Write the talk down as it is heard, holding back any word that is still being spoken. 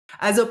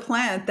as a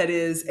plant that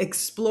is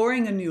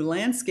exploring a new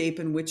landscape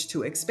in which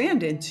to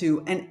expand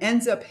into and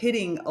ends up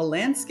hitting a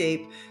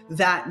landscape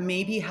that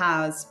maybe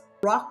has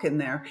rock in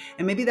there.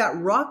 And maybe that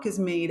rock is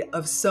made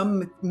of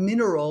some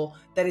mineral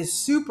that is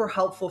super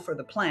helpful for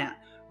the plant,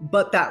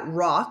 but that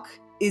rock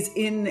is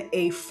in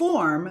a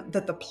form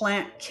that the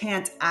plant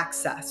can't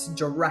access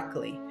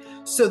directly.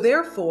 So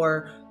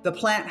therefore, the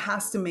plant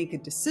has to make a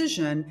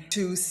decision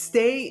to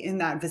stay in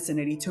that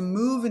vicinity, to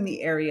move in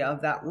the area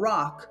of that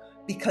rock,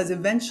 because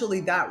eventually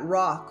that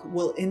rock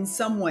will in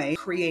some way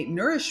create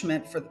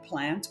nourishment for the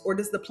plant. Or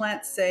does the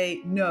plant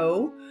say,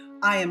 no,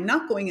 I am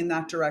not going in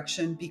that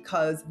direction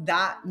because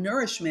that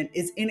nourishment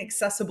is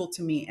inaccessible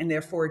to me and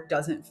therefore it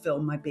doesn't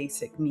fill my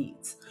basic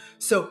needs.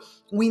 So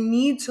we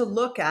need to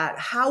look at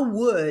how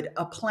would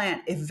a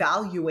plant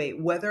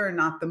evaluate whether or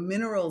not the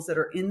minerals that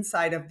are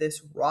inside of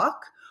this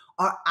rock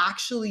are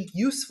actually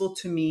useful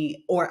to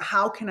me, or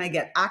how can I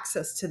get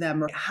access to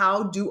them, or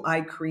how do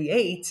I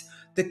create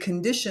the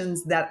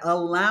conditions that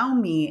allow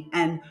me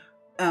and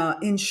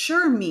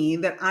ensure me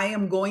that I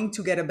am going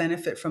to get a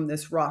benefit from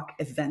this rock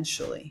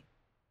eventually.